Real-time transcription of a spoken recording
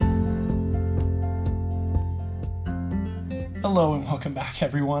Hello and welcome back,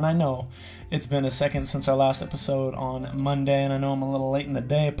 everyone. I know it's been a second since our last episode on Monday, and I know I'm a little late in the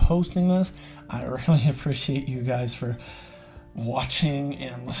day posting this. I really appreciate you guys for watching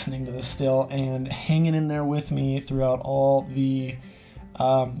and listening to this still and hanging in there with me throughout all the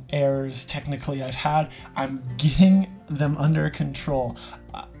errors technically I've had. I'm getting them under control.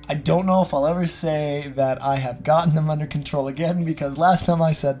 I don't know if I'll ever say that I have gotten them under control again, because last time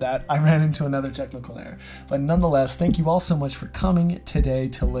I said that, I ran into another technical error. But nonetheless, thank you all so much for coming today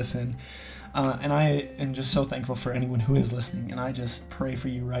to listen. And I am just so thankful for anyone who is listening. And I just pray for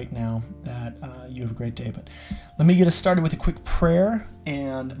you right now that you have a great day. But let me get us started with a quick prayer,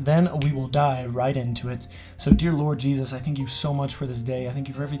 and then we will dive right into it. So, dear Lord Jesus, I thank you so much for this day. I thank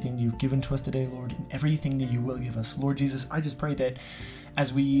you for everything you've given to us today, Lord, and everything that you will give us. Lord Jesus, I just pray that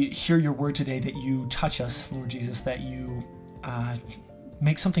as we hear your word today, that you touch us, Lord Jesus, that you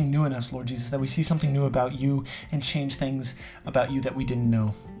make something new in us, Lord Jesus, that we see something new about you and change things about you that we didn't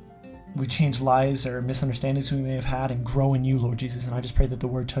know. We change lies or misunderstandings we may have had and grow in you, Lord Jesus. And I just pray that the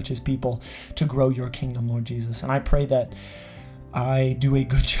word touches people to grow your kingdom, Lord Jesus. And I pray that I do a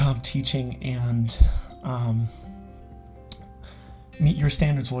good job teaching and meet your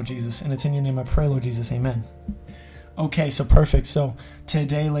standards, Lord Jesus. And it's in your name I pray, Lord Jesus. Amen. Okay, so perfect. So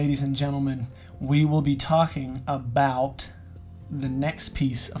today, ladies and gentlemen, we will be talking about the next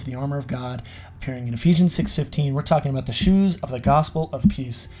piece of the armor of God appearing in Ephesians 6:15. We're talking about the shoes of the gospel of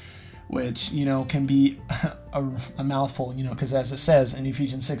peace, which, can be a mouthful, because as it says in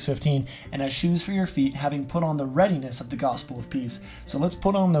Ephesians 6:15, and as shoes for your feet, having put on the readiness of the gospel of peace. So let's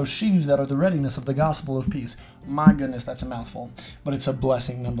put on those shoes that are the readiness of the gospel of peace. My goodness, that's a mouthful, but it's a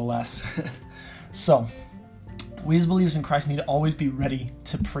blessing nonetheless. So, we as believers in Christ need to always be ready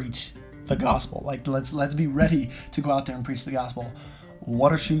to preach the gospel. Like, let's be ready to go out there and preach the gospel.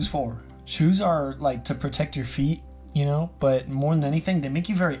 What are shoes for? Shoes are like to protect your feet, but more than anything, they make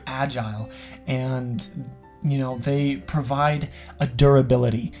you very agile, and they provide a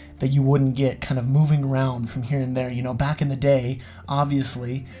durability that you wouldn't get kind of moving around from here and there. Back in the day,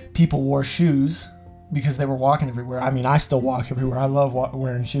 obviously, people wore shoes because they were walking everywhere. I mean, I still walk everywhere. I love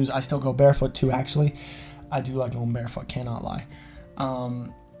wearing shoes. I still go barefoot too, actually. I do like going barefoot, cannot lie.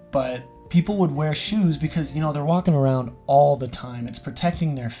 But people would wear shoes because, they're walking around all the time. It's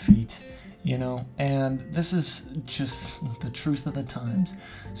protecting their feet, and this is just the truth of the times.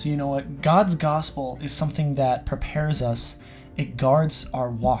 So you know what? God's gospel is something that prepares us. It guards our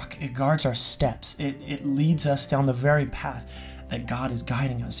walk. It guards our steps. It leads us down the very path that God is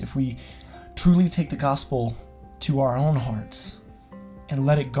guiding us. If we truly take the gospel to our own hearts and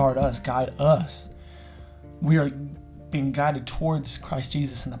let it guide us, we are being guided towards Christ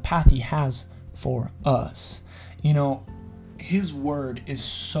Jesus and the path he has for us. His word is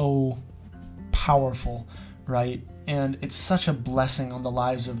so powerful, right? And it's such a blessing on the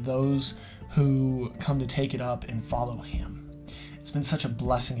lives of those who come to take it up and follow him. It's been such a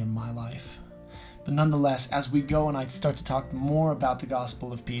blessing in my life. But nonetheless, as we go and I start to talk more about the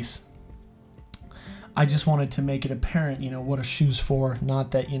gospel of peace, I just wanted to make it apparent, what are shoes for?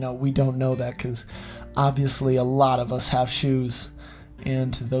 Not that, we don't know that, because obviously a lot of us have shoes.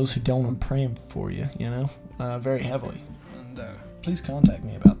 And to those who don't, I'm praying for you, very heavily. And please contact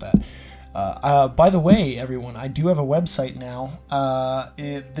me about that. By the way, everyone, I do have a website now.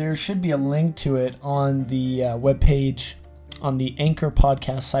 There should be a link to it on the webpage on the Anchor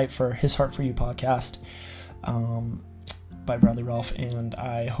podcast site for His Heart for You podcast. By Bradley Ralph, and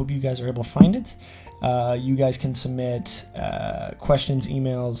I hope you guys are able to find it. You guys can submit questions,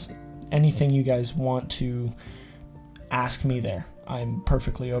 emails, anything you guys want to ask me there. I'm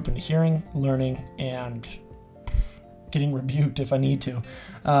perfectly open to hearing, learning, and getting rebuked if I need to.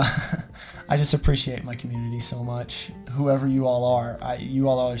 I just appreciate my community so much. Whoever you all are, you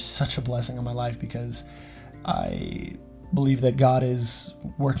all are such a blessing in my life, because I believe that God is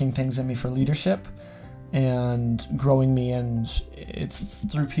working things in me for leadership and growing me, and it's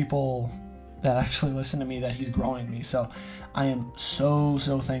through people that actually listen to me that he's growing me. So I am so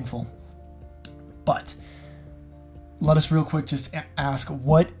thankful. But let us real quick just ask,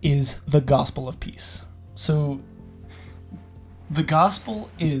 what is the gospel of peace? So the gospel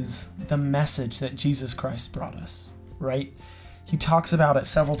is the message that Jesus Christ brought us, right? He talks about it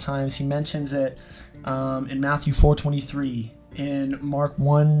several times. He mentions it in Matthew 4:23, in Mark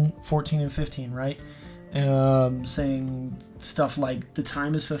 1:14 and 15, right? Saying stuff like, the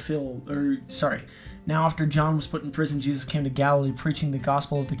time is fulfilled, now after John was put in prison, Jesus came to Galilee preaching the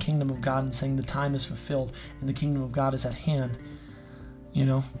gospel of the kingdom of God and saying the time is fulfilled and the kingdom of God is at hand.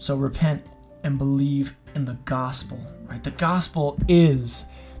 So repent and believe in the gospel, right? The gospel is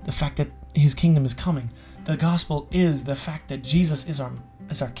the fact that his kingdom is coming. The gospel is the fact that Jesus is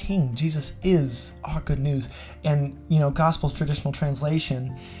our King. Jesus is our good news. And, gospel's traditional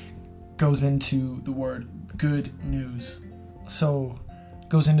translation goes into the word good news. So,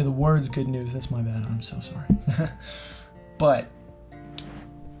 goes into the words good news. That's my bad. I'm so sorry. But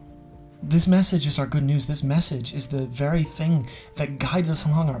this message is our good news. This message is the very thing that guides us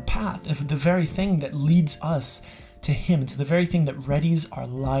along our path. It's the very thing that leads us to Him. It's the very thing that readies our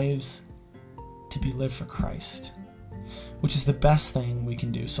lives to be lived for Christ, which is the best thing we can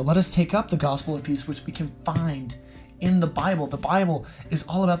do. So let us take up the gospel of peace, which we can find in the Bible. The Bible is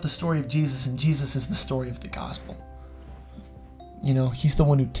all about the story of Jesus, and Jesus is the story of the gospel. He's the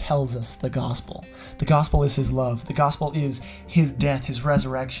one who tells us the gospel. The gospel is His love. The gospel is His death, His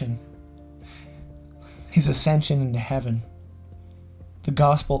resurrection, His ascension into heaven. The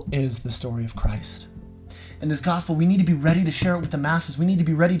gospel is the story of Christ. And this gospel, we need to be ready to share it with the masses. We need to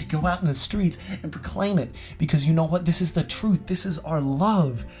be ready to go out in the streets and proclaim it. Because you know what? This is the truth. This is our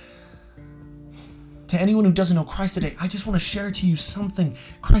love. To anyone who doesn't know Christ today, I just want to share to you something.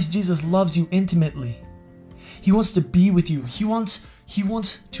 Christ Jesus loves you intimately. He wants to be with you. He wants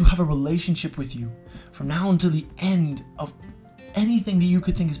to have a relationship with you from now until the end of anything that you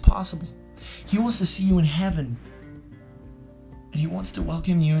could think is possible. He wants to see you in heaven. And He wants to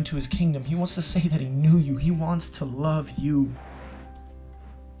welcome you into His kingdom. He wants to say that He knew you. He wants to love you.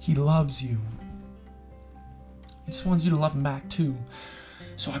 He loves you. He just wants you to love Him back too.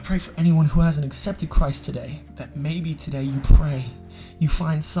 So I pray for anyone who hasn't accepted Christ today, that maybe today you pray, you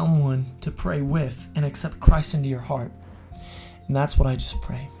find someone to pray with and accept Christ into your heart. And that's what I just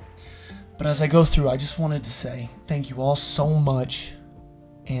pray. But as I go through, I just wanted to say thank you all so much.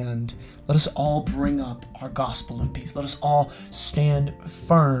 And let us all bring up our gospel of peace. Let us all stand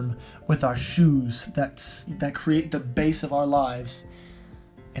firm with our shoes that create the base of our lives,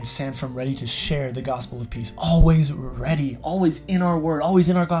 and stand firm, ready to share the gospel of peace. Always ready, always in our word, always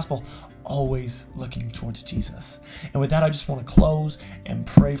in our gospel, always looking towards Jesus. And with that, I just want to close and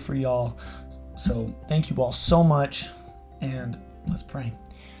pray for y'all. So thank you all so much, and let's pray.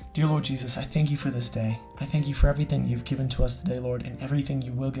 Dear Lord Jesus, I thank you for this day. I thank you for everything you've given to us today, Lord, and everything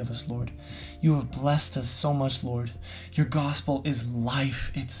you will give us, Lord. You have blessed us so much, Lord. Your gospel is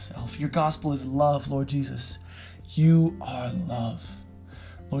life itself. Your gospel is love, Lord Jesus. You are love.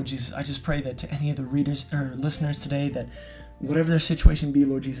 Lord Jesus, I just pray that to any of the readers or listeners today, that whatever their situation be,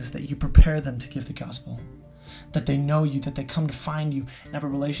 Lord Jesus, that you prepare them to give the gospel. That they know you, that they come to find you and have a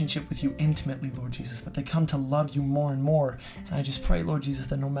relationship with you intimately, Lord Jesus, that they come to love you more and more. And I just pray, Lord Jesus,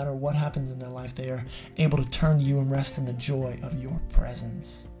 that no matter what happens in their life, they are able to turn to you and rest in the joy of your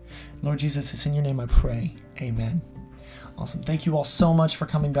presence. Lord Jesus, it's in your name I pray. Amen. Awesome. Thank you all so much for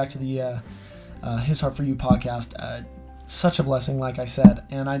coming back to the His Heart for You podcast. Such a blessing, like I said,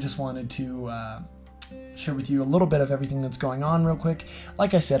 and I just wanted to share with you a little bit of everything that's going on real quick.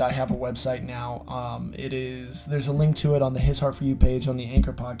 Like I said, I have a website now. There's a link to it on the His Heart for You page on the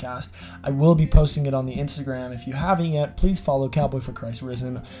Anchor podcast. I will be posting it on the Instagram. If you haven't yet, please follow Cowboy for Christ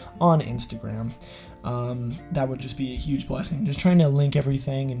Risen on Instagram. That would just be a huge blessing. Just trying to link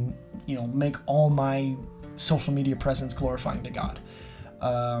everything and make all my social media presence glorifying to God.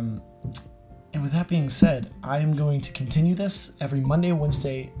 And with that being said, I am going to continue this every Monday,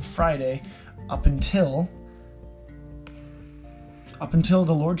 Wednesday, Friday, up until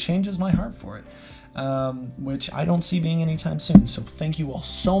the Lord changes my heart for it, which I don't see being anytime soon. So thank you all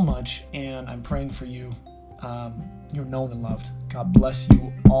so much, and I'm praying for you. You're known and loved. God bless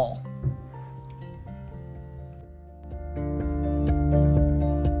you all.